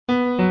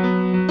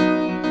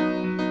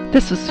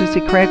This is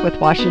Susie Craig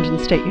with Washington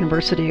State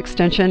University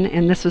Extension,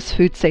 and this is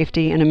Food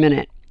Safety in a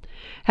Minute.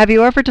 Have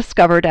you ever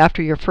discovered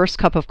after your first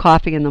cup of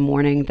coffee in the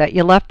morning that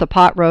you left the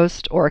pot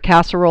roast or a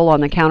casserole on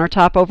the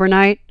countertop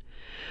overnight?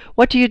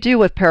 What do you do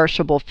with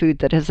perishable food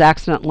that has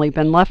accidentally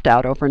been left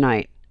out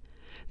overnight?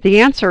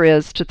 The answer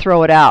is to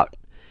throw it out.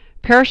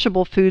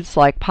 Perishable foods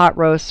like pot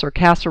roasts or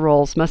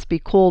casseroles must be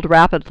cooled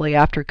rapidly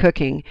after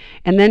cooking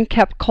and then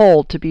kept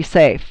cold to be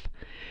safe.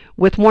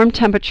 With warm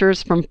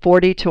temperatures from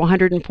 40 to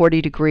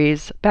 140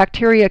 degrees,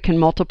 bacteria can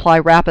multiply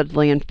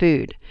rapidly in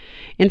food.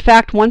 In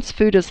fact, once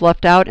food is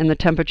left out in the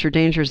temperature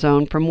danger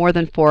zone for more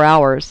than 4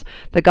 hours,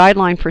 the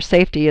guideline for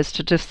safety is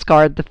to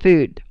discard the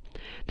food.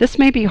 This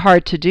may be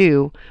hard to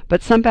do,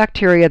 but some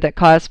bacteria that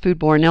cause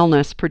foodborne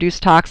illness produce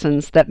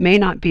toxins that may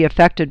not be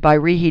affected by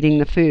reheating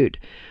the food.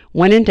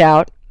 When in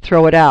doubt,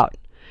 throw it out.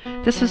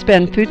 This has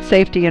been Food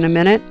Safety in a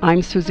Minute.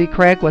 I'm Susie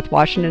Craig with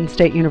Washington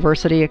State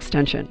University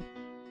Extension.